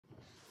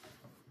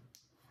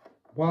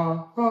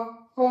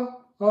Wassail,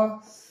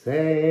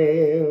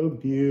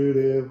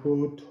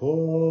 beautiful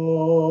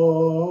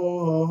Taurus.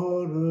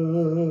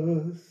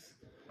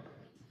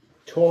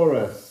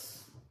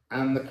 Taurus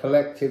and the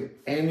collective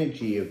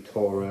energy of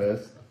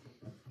Taurus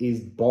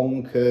is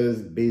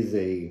bonkers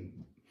busy.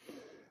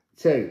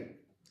 So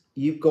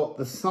you've got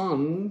the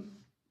sun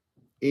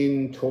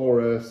in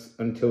Taurus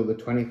until the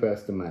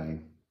 21st of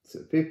May. So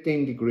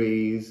 15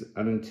 degrees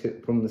and until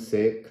from the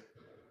 6th,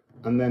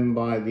 and then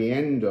by the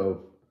end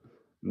of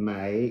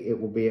May it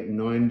will be at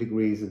 9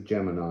 degrees of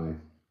Gemini.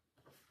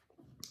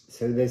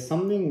 So there's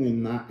something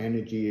in that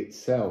energy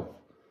itself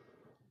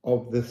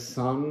of the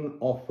sun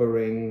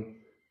offering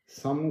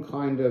some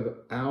kind of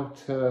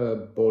outer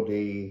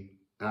body,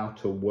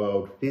 outer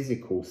world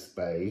physical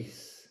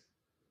space.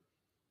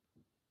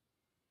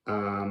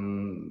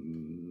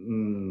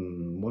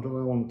 What do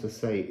I want to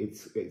say?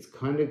 It's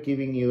kind of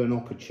giving you an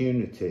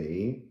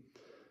opportunity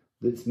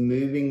that's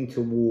moving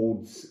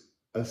towards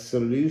a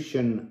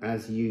solution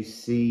as you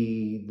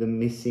see the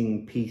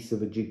missing piece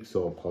of a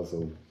jigsaw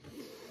puzzle.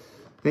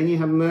 Then you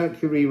have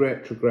Mercury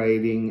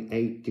retrograding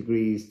 8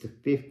 degrees to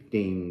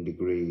 15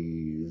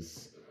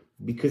 degrees.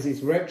 Because it's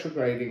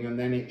retrograding and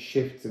then it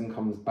shifts and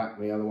comes back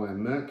the other way.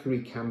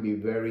 Mercury can be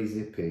very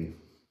zippy.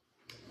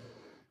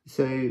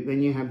 So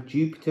then you have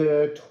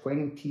Jupiter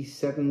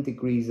 27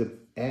 degrees of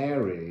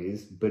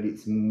Aries, but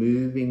it's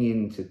moving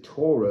into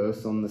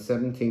Taurus on the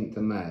 17th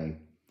of May.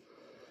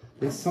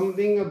 There's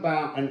something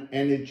about an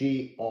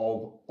energy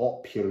of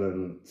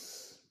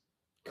opulence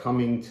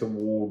coming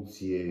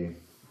towards you.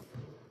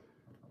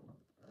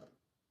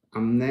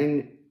 And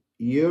then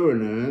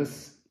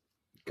Uranus,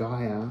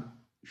 Gaia,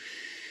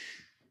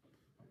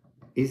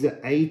 is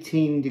at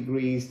 18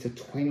 degrees to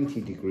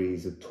 20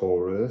 degrees of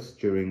Taurus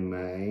during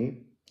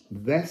May.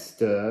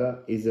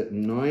 Vesta is at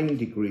 9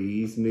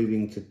 degrees,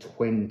 moving to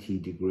 20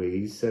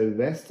 degrees. So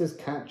Vesta's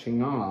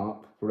catching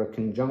up for a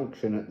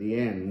conjunction at the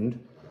end.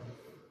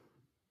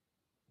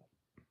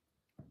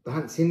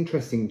 That's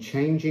interesting.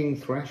 Changing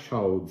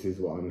thresholds is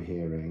what I'm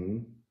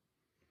hearing.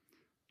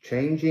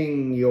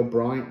 Changing your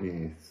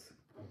brightness.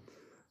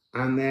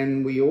 And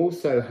then we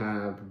also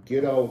have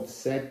good old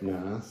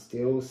Sedna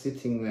still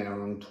sitting there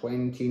on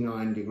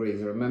 29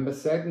 degrees. Remember,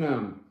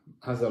 Sedna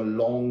has a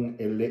long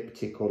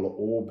elliptical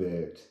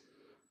orbit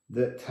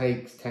that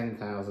takes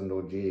 10,000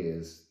 odd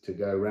years to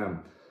go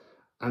around.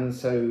 And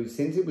so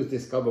since it was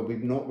discovered,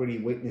 we've not really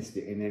witnessed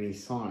it in any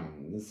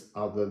signs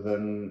other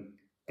than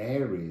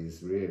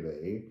Aries,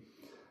 really.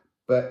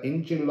 But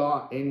in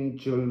July, hang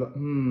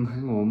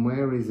on,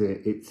 where is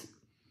it? It's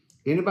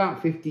in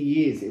about 50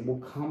 years, it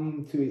will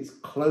come to its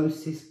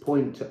closest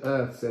point to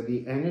Earth. So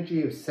the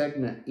energy of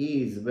Sedna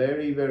is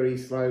very, very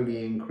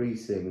slowly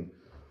increasing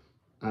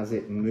as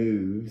it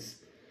moves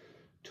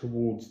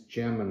towards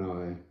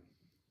Gemini.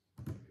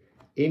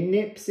 It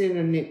nips in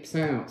and nips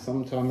out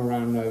sometime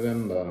around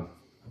November.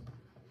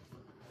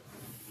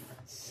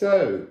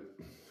 So,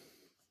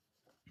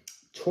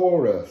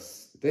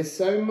 Taurus, there's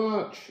so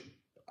much,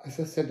 as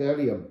I said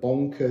earlier,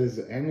 bonkers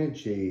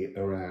energy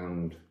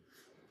around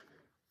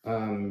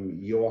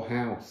your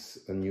house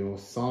and your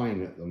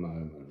sign at the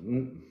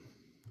moment.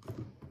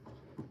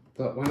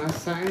 But when I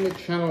sat in the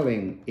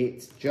channeling,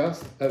 it's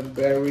just a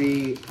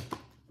very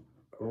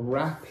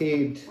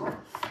rapid,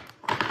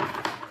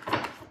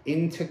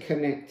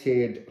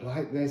 interconnected,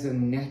 like there's a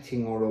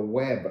netting or a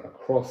web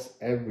across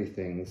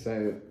everything.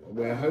 So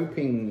we're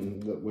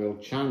hoping that we'll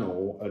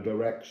channel a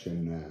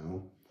direction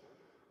now.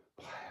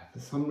 For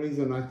some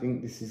reason, I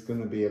think this is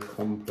going to be a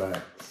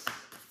complex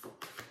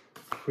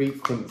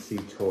frequency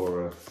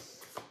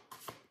Taurus.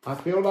 I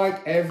feel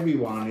like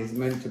everyone is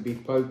meant to be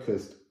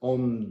focused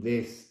on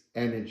this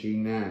energy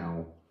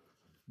now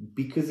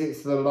because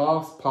it's the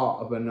last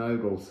part of a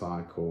nodal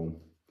cycle.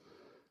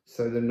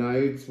 So the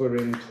nodes were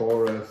in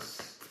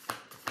Taurus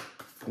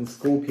and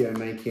Scorpio,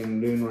 making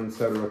lunar and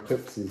solar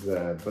eclipses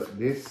there, but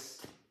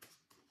this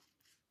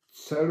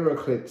solar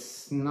eclipse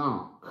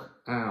snuck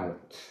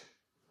out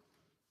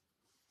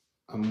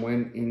and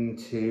went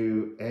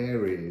into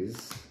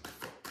Aries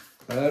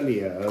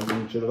earlier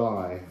than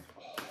July.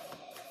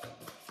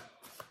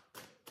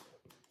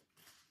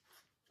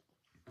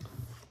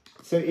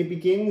 So it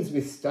begins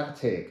with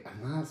static,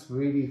 and that's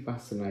really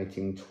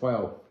fascinating.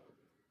 12.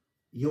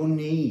 Your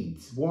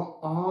needs. What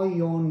are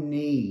your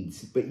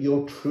needs? But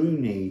your true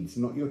needs,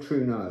 not your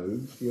true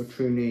nodes, your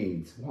true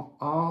needs. What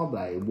are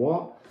they?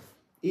 What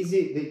is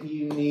it that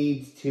you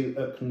need to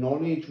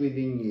acknowledge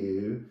within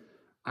you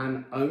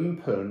and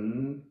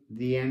open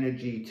the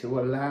energy to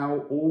allow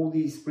all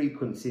these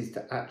frequencies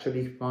to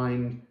actually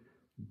find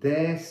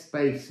their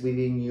space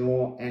within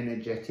your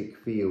energetic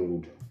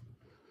field?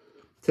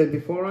 So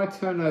before I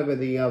turn over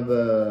the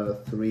other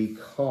 3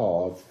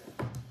 cards,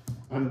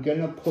 I'm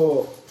going to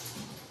put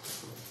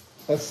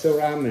a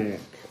ceramic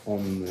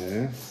on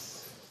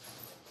this.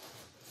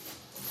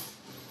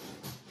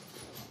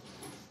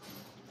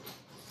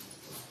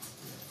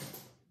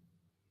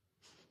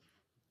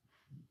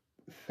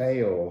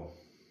 Fail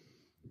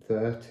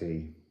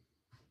 30.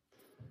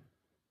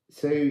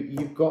 So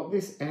you've got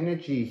this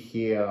energy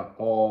here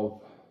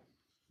of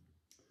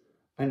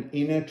an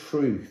inner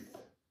truth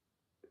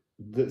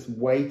that's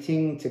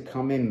waiting to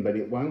come in, but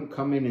it won't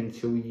come in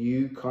until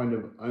you kind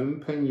of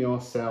open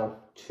yourself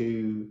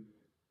to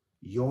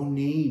your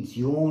needs,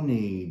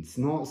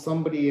 not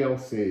somebody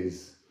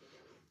else's,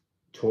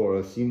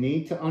 Taurus. You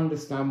need to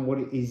understand what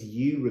it is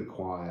you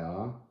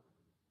require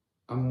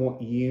and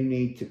what you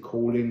need to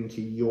call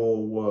into your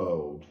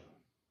world.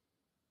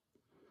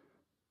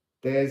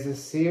 There's a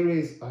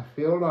series, I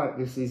feel like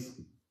this is,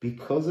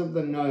 because of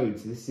the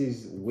nodes, this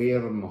is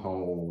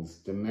wormholes,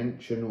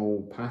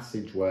 dimensional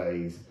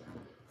passageways.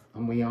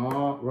 And we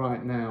are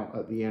right now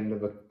at the end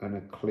of an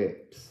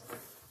eclipse.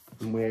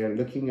 And we're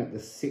looking at the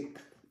 6th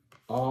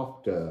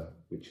after,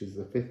 which is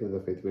the 5th of the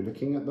 5th. We're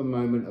looking at the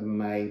moment of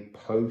May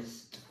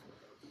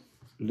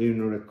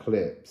post-lunar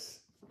eclipse.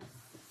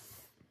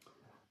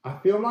 I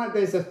feel like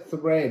there's a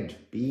thread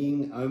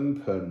being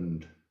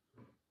opened,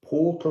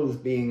 portals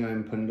being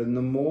opened, and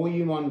the more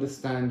you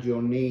understand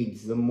your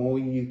needs, the more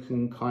you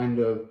can kind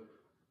of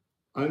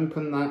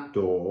open that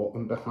door,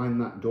 and behind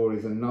that door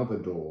is another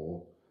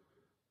door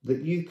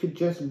that you could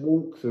just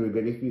walk through.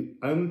 But if you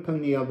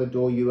open the other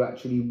door, you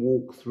actually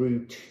walk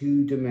through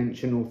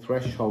 2-dimensional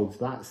thresholds.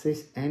 That's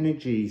this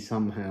energy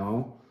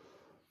somehow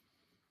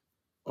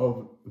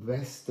of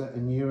Vesta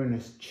and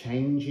Uranus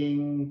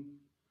changing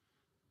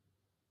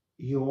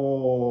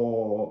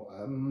your,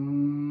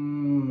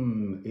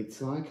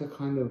 it's like a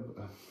kind of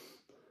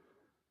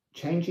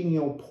changing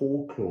your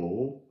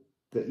portal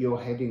that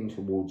you're heading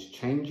towards,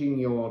 changing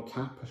your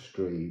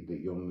tapestry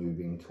that you're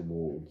moving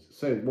towards.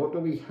 So what do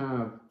we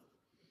have?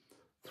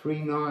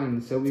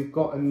 3-9. So we've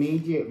got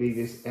immediately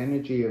this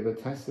energy of a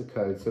Tesla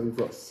code. So we've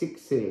got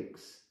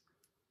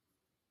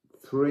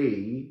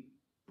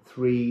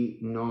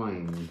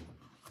 6-6-3-3-9.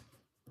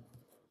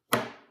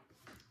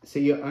 So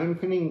you're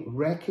opening,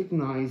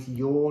 recognize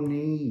your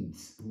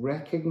needs,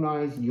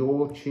 recognize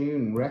your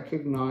tune,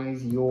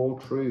 recognize your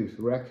truth,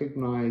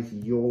 recognize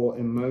your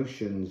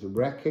emotions,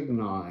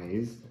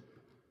 recognize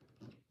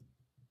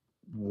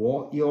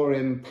what you're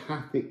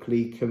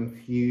empathically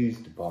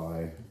confused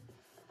by.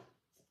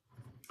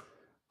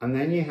 And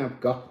then you have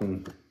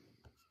Gutten,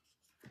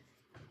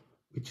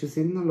 which is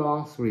in the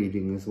last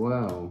reading as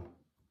well.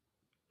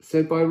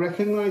 So by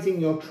recognizing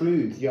your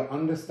truths, you're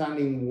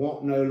understanding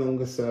what no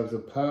longer serves a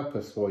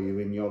purpose for you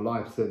in your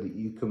life so that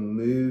you can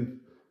move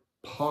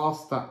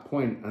past that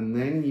point. And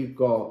then you've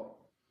got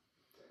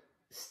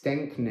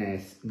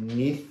Stenknes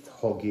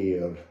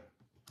Nithhogir.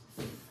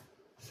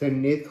 So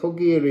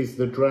Nithhogir is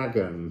the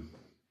dragon.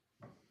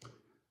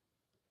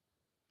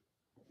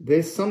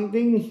 There's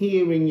something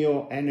here in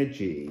your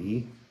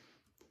energy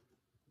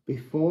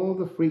before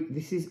the freak.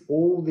 This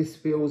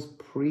feels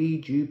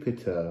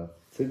pre-Jupiter.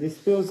 So this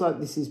feels like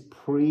this is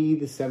pre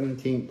the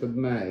 17th of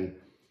May.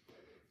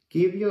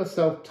 Give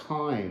yourself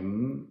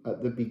time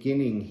at the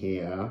beginning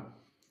here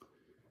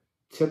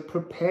to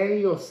prepare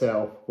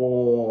yourself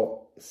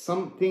for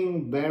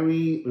something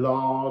very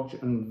large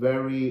and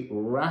very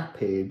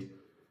rapid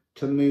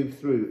to move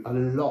through. A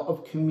lot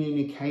of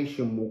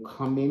communication will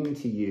come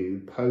into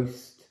you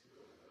post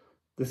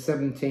the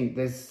 17th.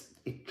 There's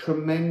a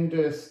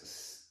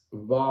tremendous,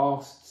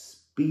 vast,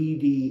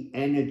 speedy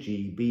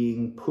energy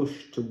being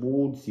pushed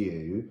towards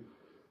you,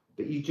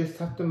 but you just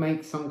have to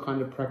make some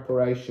kind of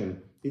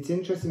preparation. It's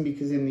interesting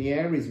because in the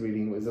Aries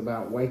reading it was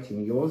about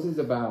waiting. Yours is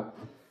about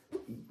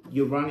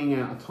you're running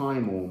out of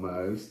time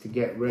almost to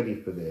get ready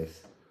for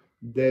this.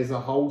 There's a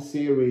whole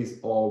series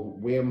of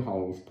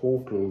wormholes,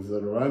 portals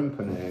that are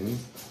opening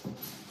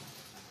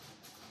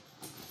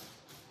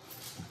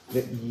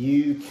that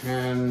you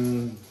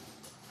can.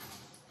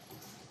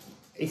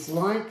 It's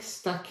like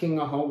stacking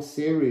a whole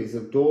series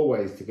of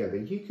doorways together.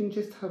 You can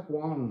just have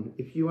one.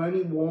 If you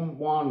only want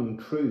one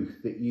truth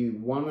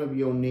one of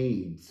your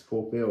needs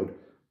fulfilled,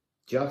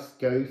 just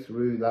go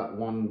through that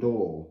one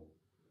door.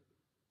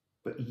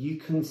 But you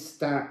can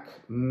stack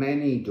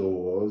many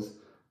doors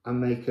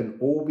and they can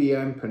all be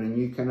open and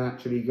you can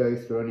actually go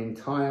through an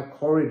entire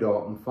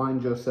corridor and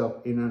find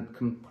yourself in a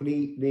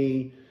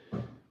completely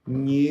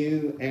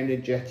new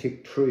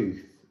energetic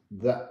truth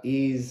that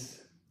is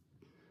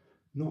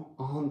not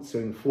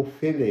answering,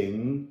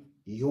 fulfilling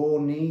your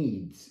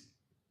needs.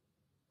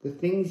 The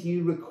things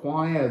you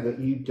require that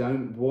you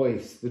don't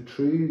voice, the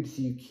truths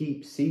you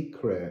keep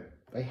secret,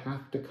 they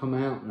have to come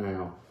out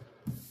now.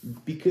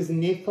 Because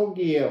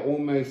Nithhogir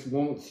almost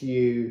wants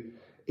you,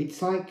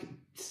 it's like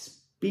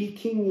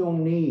speaking your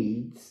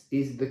needs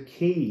is the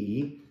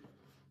key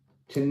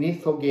to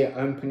Nithhogir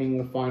opening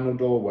the final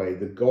doorway.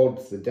 The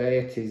gods, the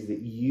deities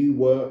that you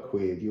work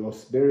with, your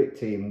spirit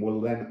team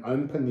will then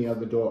open the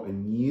other door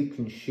and you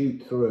can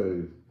shoot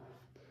through.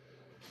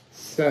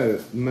 So,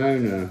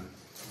 Mona,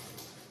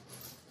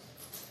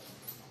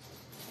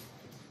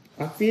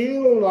 I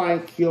feel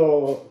like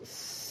you're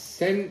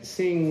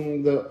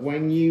sensing that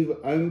when you've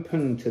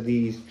opened to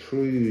these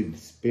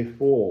truths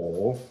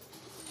before,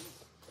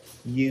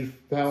 you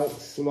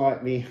felt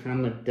slightly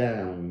hammered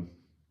down.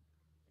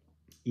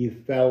 You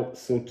felt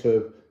sort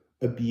of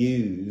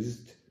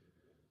abused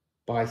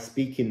by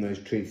speaking those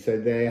truths. So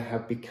they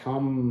have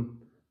become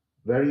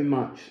very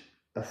much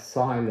a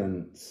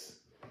silence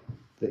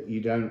that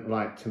you don't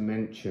like to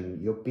mention.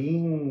 You're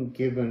being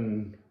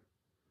given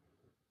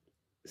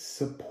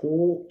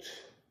support.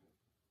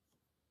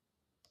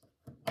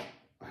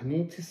 I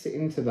need to sit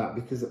into that,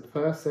 because at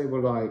first they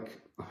were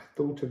like, I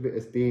thought of it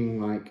as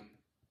being like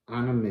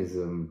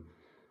animism,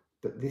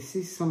 but this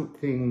is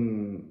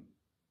something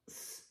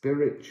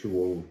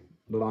spiritual,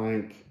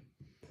 like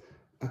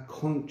a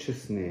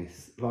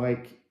consciousness.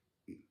 Like,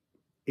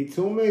 it's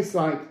almost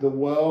like the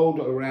world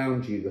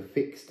around you, the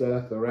fixed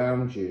earth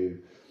around you,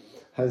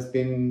 has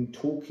been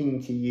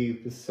talking to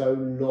you for so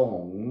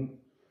long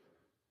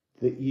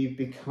that you've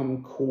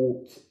become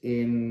caught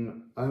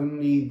in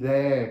only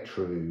their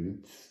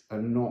truths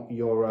and not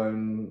your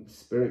own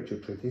spiritual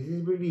truth. This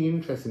is really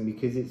interesting,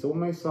 because it's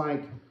almost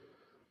like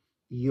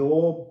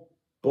your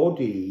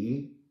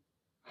body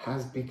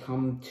has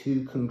become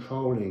too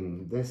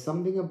controlling. There's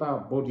something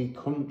about body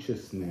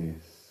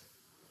consciousness,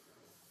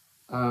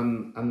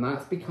 and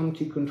that's become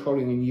too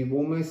controlling, and you've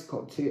almost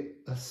got to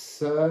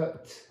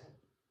assert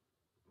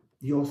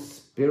your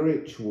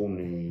spiritual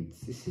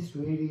needs. This is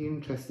really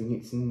interesting.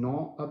 It's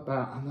not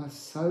about, and that's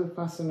so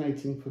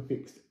fascinating for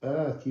fixed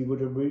earth. You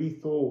would have really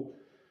thought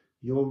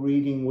your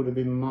reading would have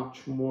been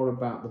much more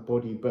about the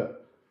body,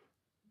 but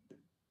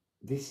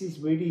this is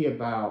really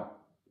about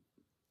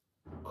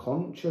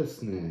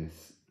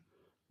consciousness,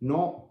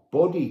 not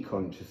body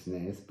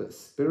consciousness, but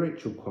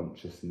spiritual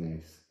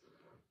consciousness.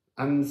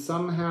 And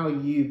somehow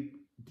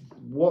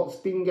what's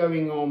been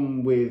going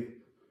on with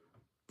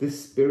the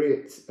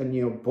spirit and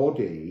your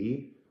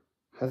body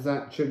has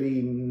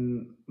actually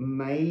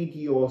made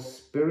your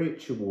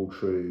spiritual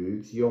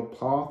truths, your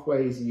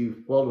pathways you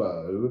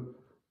follow,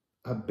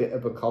 a bit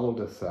of a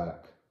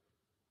cul-de-sac.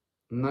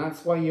 And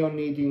that's why you're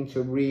needing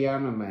to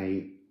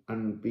reanimate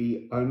and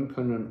be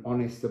open and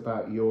honest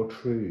about your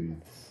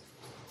truths.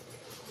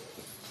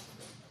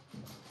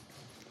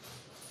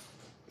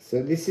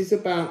 So this is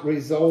about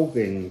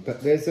resolving,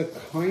 but there's a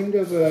kind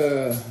of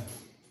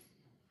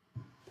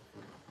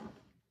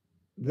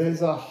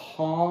there's a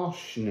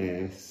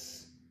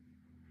harshness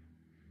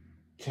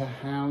to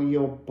how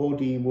your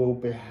body will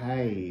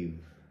behave.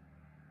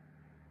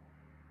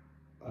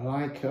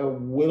 Like a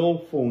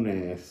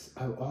willfulness.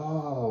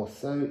 Oh,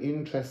 so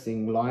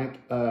interesting. Like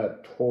a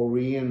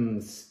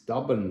Taurian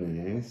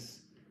stubbornness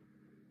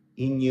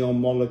in your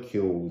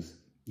molecules.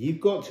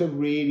 You've got to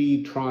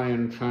really try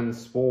and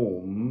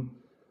transform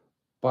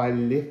by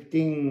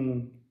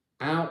lifting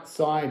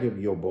outside of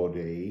your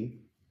body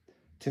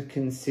to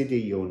consider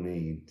your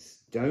needs.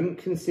 Don't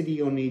consider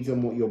your needs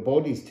on what your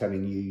body's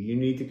telling you. You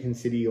need to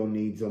consider your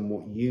needs on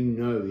what you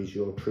know is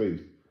your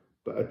truth,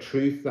 but a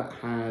truth that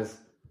has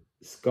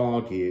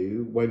scarred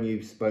you when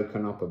you've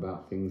spoken up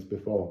about things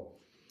before.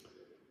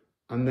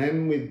 And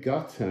then with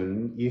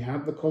Gutton, you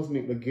have the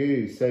cosmic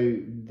Lagoon. So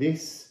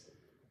this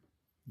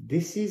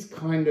is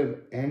kind of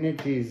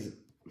energies.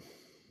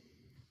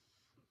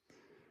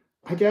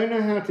 I don't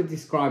know how to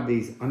describe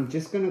these. I'm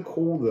just going to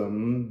call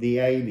them the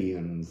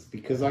aliens,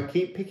 because I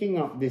keep picking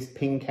up this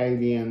pink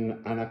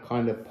alien and a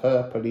kind of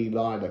purpley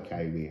lilac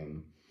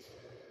alien.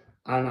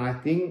 And I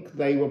think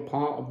they were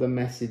part of the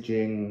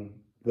messaging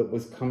that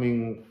was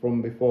coming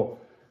from before.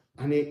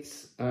 And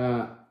it's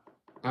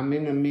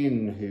Amin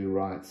Amin who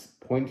writes,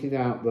 pointed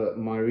out that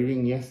my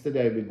reading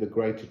yesterday with the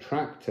Great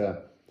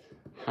Attractor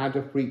had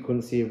a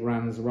frequency of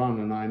Ran's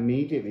Run, and I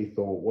immediately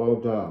thought, well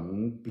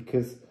done,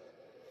 because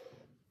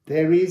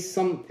there is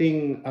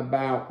something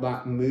about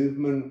that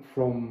movement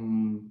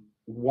from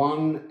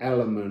one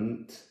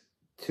element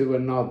to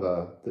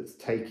another that's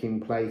taking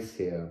place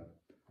here.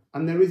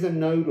 And there is a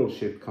nodal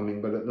shift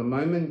coming, but at the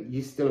moment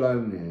you still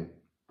own it.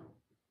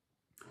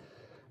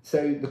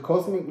 So the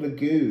cosmic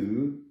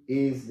Lagoon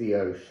is the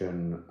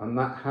ocean, and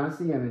that has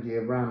the energy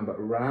of Ran, but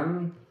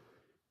Ran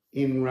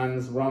in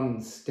Ran's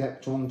Run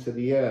stepped onto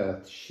the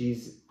earth.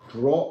 She's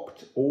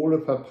dropped all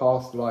of her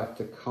past life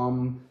to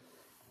come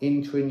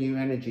into a new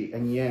energy,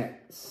 and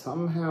yet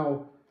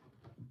somehow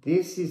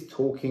this is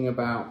talking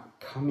about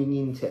coming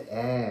into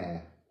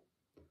air,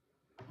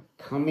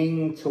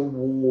 coming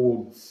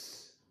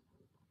towards,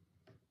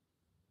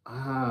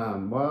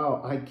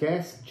 well, I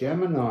guess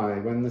Gemini,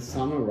 when the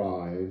sun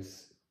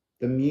arrives,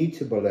 the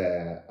mutable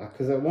air,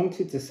 because I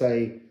wanted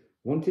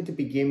to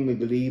begin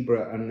with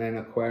Libra and then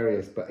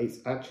Aquarius, but it's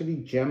actually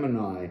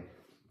Gemini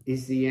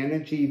is the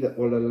energy that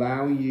will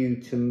allow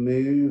you to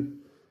move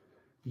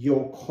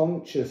your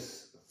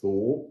conscious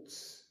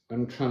thoughts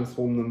and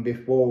transform them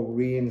before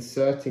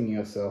reinserting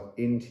yourself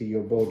into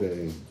your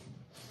body.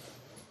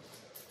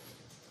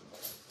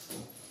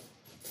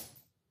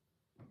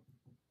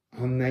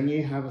 And then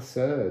you have a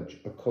surge,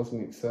 a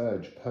cosmic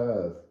surge,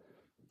 Perth.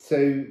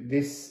 So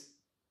this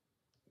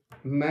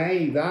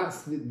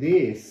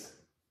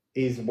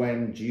is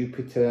when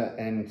Jupiter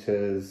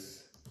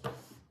enters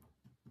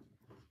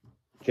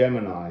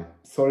Gemini.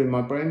 Sorry,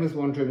 my brain was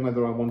wondering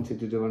whether I wanted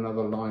to do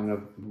another line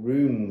of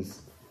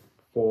runes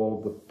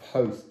for the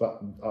post,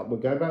 but we'll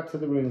go back to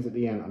the runes at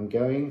the end. I'm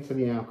going to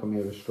the Alchemy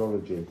of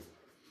Astrology.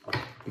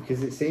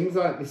 because it seems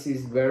like this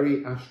is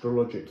very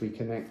astrologically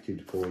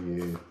connected for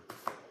you.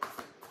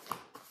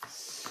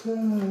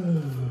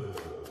 So,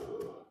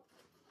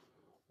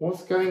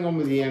 what's going on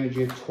with the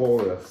energy of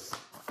Taurus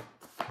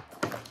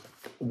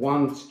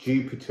once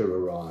Jupiter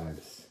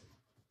arrives?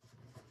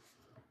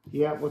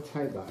 Yeah, we'll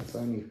take that. It's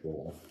only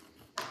 4.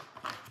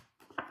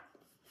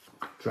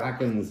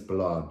 Dragon's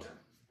blood.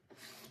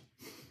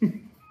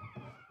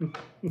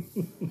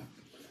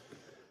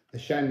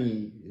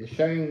 They're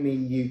showing me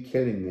you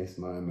killing this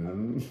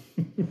moment.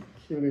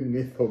 Killing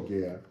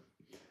Nithogir.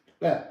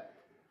 Look,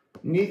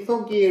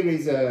 Nithogir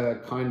is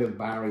a kind of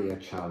barrier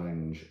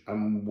challenge,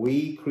 and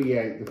we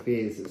create the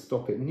fears that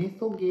stop it.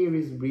 Nithogir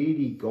is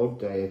really god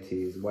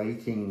deities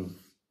waiting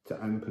to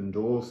open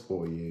doors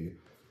for you,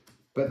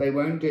 but they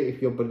won't do it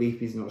if your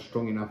belief is not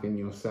strong enough in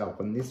yourself.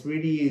 And this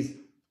really is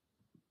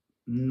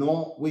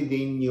not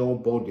within your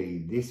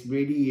body. This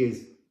really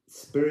is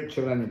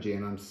spiritual energy,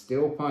 and I'm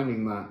still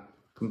finding that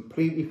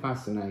completely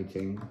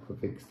fascinating for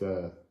Fixed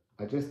Earth.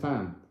 I just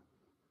am.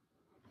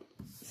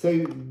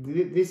 So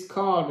this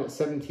card at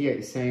 78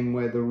 is saying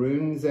where the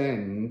runes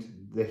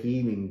end, the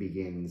healing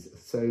begins.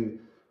 So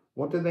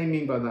what do they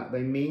mean by that?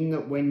 They mean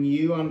that when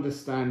you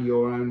understand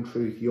your own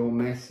truth, your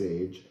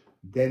message,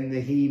 then the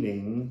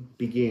healing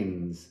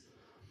begins.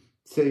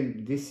 So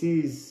this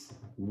is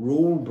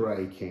rule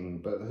breaking,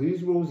 but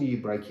whose rules are you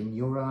breaking?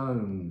 Your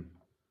own.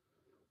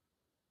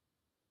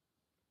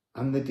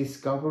 And the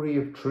discovery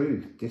of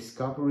truth,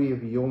 discovery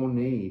of your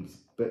needs.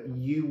 But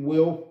you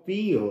will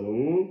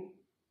feel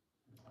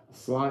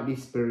slightly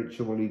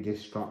spiritually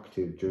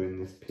destructive during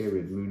this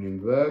period. Moon in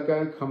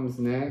Virgo comes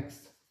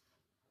next,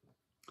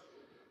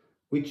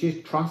 which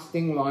is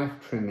trusting life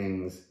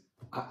trimmings.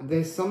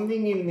 There's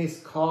something in this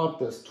card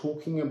that's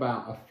talking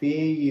about a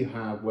fear you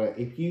have where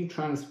if you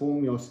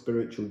transform your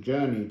spiritual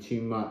journey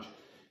too much,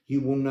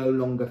 you will no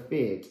longer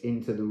fit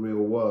into the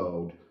real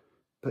world.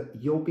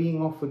 But you're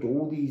being offered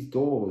all these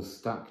doors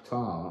stacked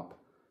up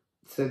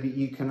so that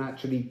you can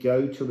actually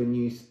go to a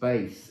new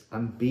space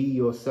and be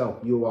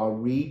yourself. You are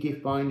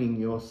redefining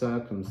your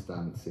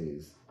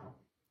circumstances.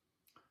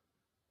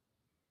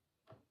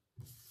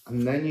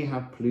 And then you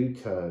have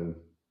Pluto.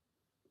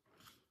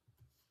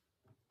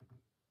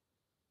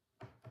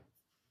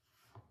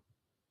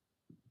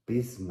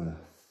 Bismuth.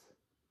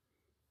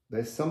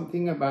 There's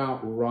something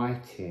about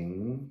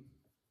writing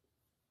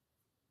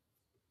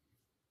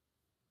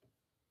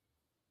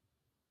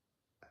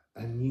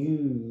in a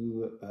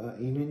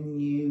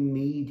new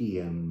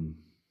medium.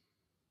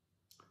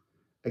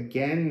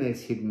 Again,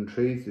 there's hidden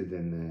truth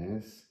within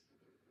this,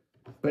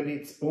 but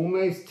it's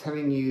almost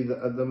telling you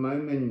that at the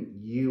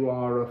moment you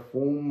are a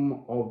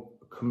form of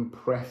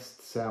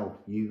compressed self.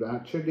 You've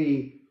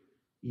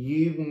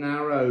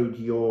narrowed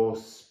your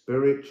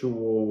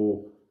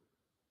spiritual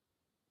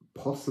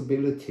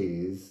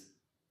possibilities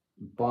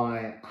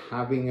by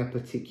having a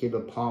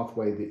particular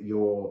pathway that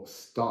you're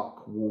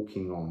stuck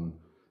walking on.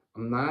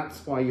 And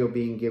that's why you're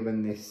being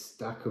given this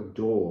stack of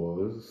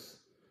doors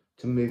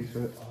to move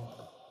through.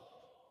 Oh.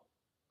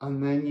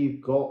 And then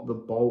you've got the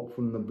bolt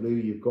from the blue,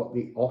 you've got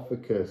the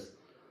Ophiuchus,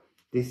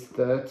 this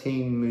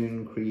 13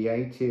 moon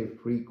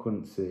creative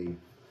frequency.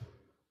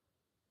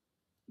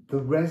 The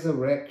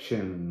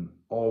resurrection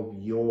of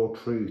your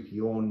truth,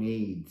 your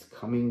needs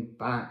coming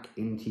back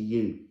into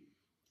you.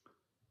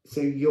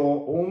 So you're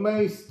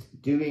almost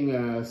doing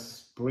a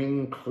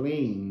spring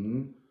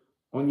clean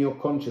on your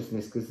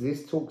consciousness, because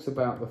this talks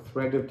about the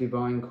thread of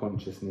divine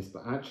consciousness,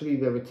 but actually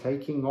they were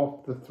taking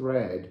off the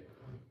thread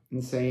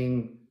and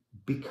saying,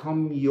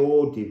 become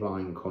your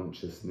divine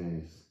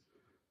consciousness,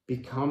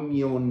 become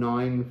your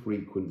 9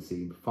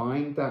 frequency,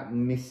 find that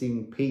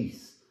missing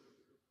piece.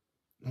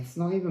 It's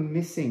not even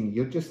missing,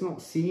 you're just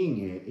not seeing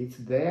it, it's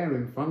there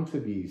in front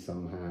of you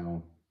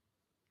somehow.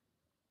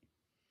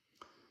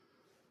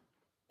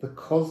 The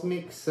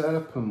cosmic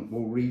serpent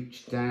will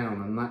reach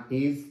down, and that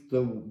is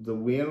the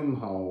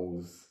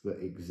wormholes that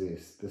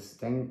exist, the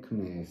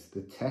stankness,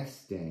 the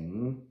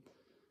testing.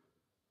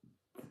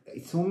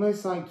 It's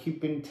almost like you've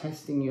been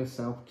testing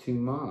yourself too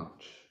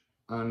much.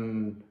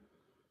 And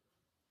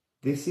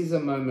this is a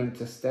moment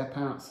to step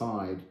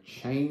outside,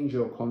 change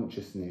your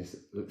consciousness,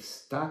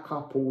 stack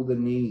up all the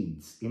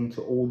needs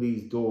into all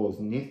these doors.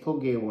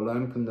 Nithogir will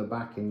open the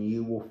back and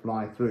you will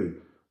fly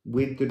through.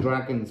 With the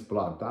dragon's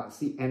blood, that's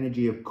the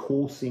energy of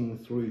coursing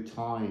through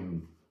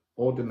time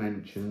or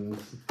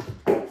dimensions.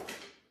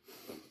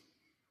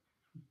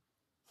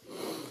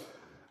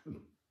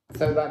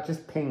 So that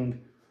just pinged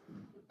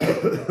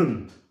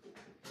 3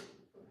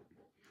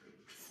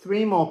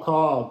 more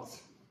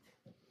cards.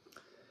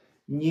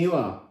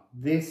 Newer,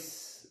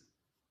 this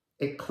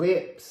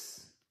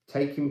eclipse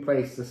taking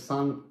place, the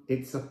sun,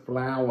 it's a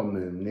flower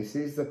moon. This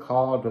is the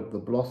card of the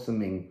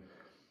blossoming.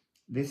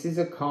 This is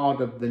a card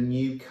of the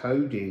new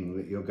coding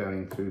that you're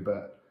going through,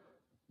 but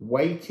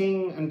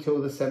waiting until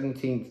the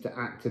 17th to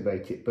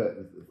activate it, but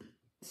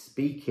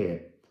speak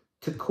it.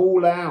 To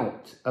call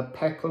out a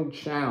petaled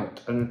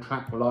shout and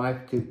attract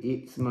life to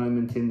its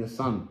moment in the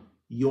sun,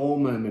 your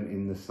moment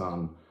in the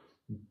sun.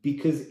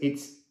 Because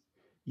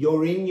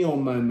You're in your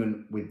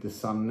moment with the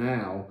sun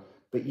now,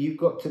 but you've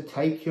got to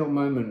take your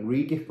moment,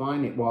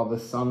 redefine it while the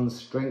sun's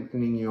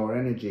strengthening your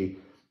energy,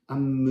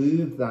 and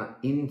move that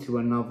into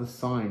another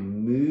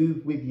sign.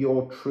 Move with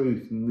your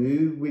truth,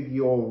 move with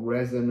your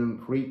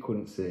resonant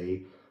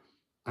frequency,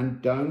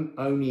 and don't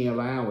only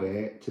allow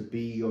it to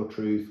be your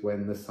truth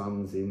when the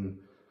sun's in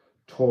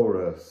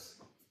Taurus.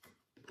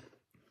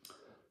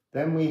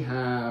 Then we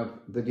have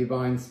the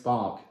divine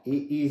spark.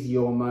 It is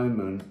your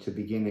moment to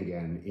begin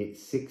again.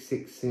 It's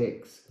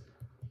 666,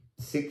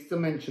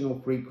 6-dimensional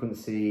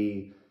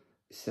frequency.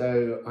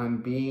 So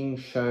I'm being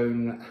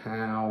shown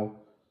how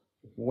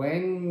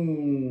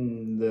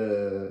when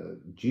the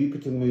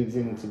Jupiter moves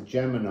into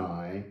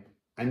Gemini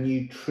and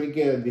you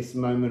trigger this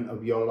moment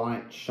of your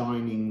light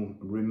shining,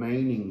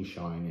 remaining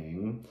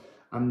shining,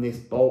 and this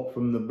bolt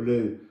from the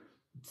blue,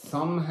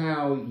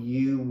 somehow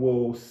you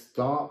will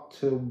start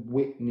to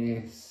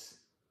witness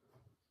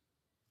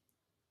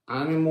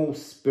animal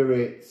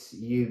spirits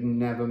you've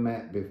never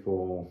met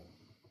before.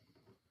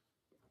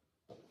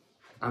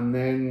 And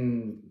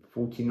then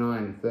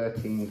 49,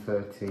 13,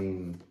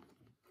 13.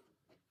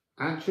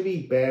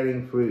 Actually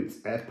bearing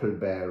fruits, apple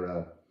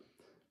bearer.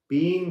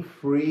 Being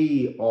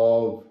free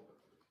of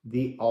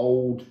the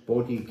old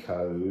body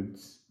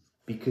codes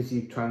because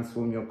you've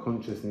transformed your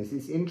consciousness.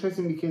 It's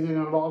interesting because in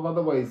a lot of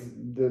other ways,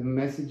 the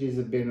messages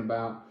have been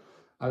about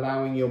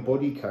allowing your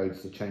body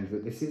codes to change,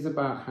 but this is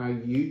about how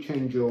you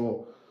change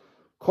your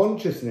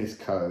consciousness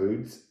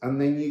codes,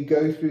 and then you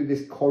go through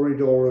this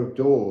corridor of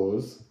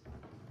doors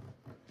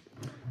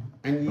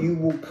and you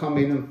will come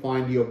in and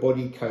find your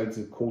body codes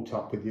have caught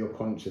up with your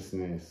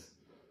consciousness.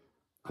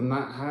 And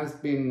that has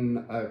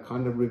been a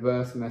kind of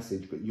reverse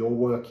message, but you're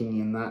working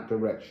in that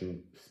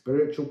direction.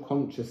 Spiritual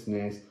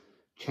consciousness,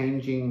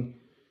 changing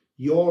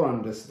your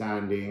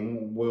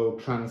understanding, will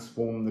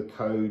transform the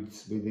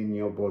codes within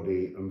your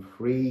body and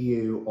free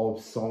you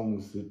of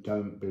songs that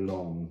don't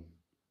belong.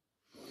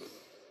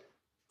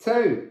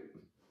 So,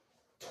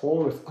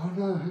 Taurus, oh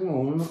no, hang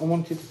on, I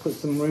wanted to put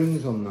some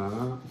runes on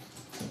that.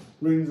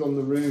 Runes on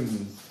the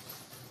runes.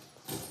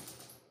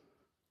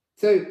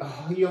 So,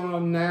 your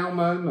now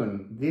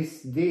moment,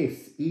 this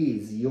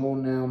is your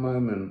now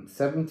moment.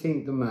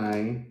 17th of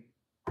May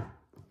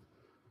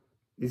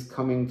is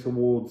coming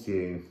towards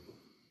you.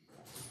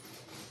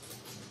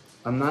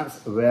 And that's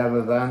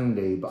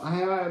Vedandi. But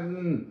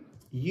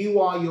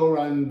you are your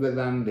own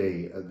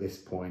Vedandi at this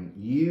point.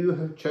 You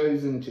have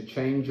chosen to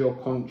change your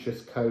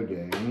conscious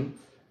coding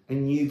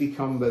and you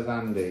become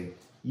Vedandi.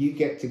 You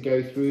get to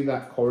go through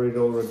that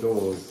corridor of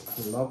doors.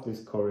 I love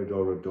this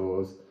corridor of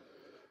doors.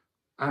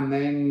 And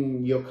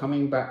then you're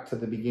coming back to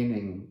the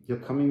beginning. You're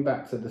coming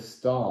back to the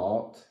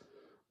start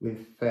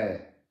with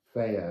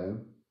Feo.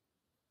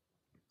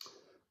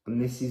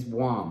 And this is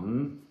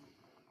one.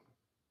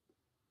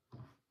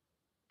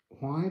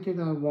 Why did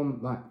I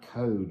want that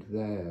code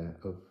there?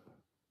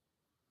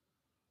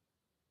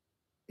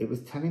 It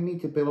was telling me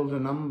to build a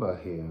number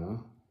here.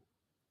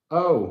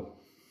 Oh,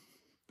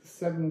 the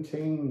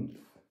 17th.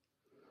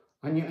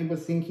 And yet I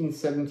was thinking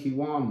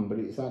 71, but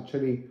it's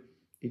actually...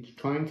 it's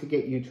trying to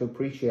get you to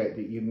appreciate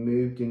that you've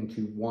moved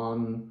into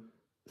 1-7.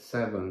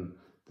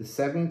 The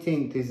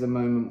 17th is the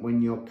moment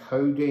when your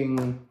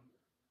coding,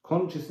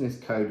 consciousness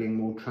coding,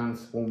 will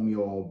transform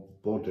your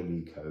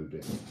bodily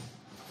coding.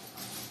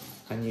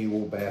 And you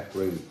will bear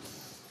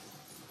fruits.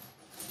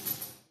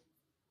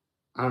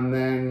 And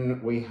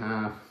then we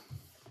have,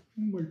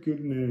 oh my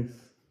goodness,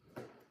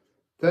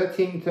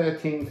 13,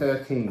 13,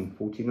 13,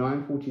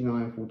 49,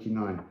 49,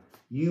 49.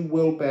 You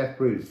will bear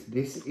fruits.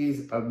 This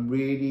is a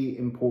really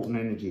important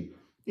energy.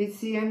 It's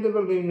the end of a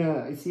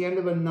lunar, it's the end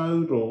of a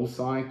nodal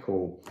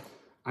cycle.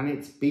 And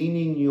it's been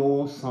in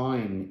your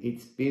sign.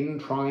 It's been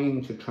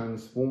trying to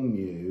transform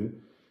you.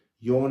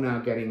 You're now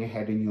getting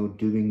ahead and you're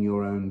doing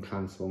your own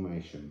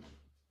transformation.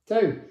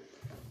 So,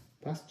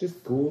 that's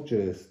just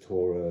gorgeous,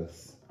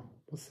 Taurus.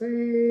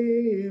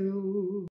 Wassail.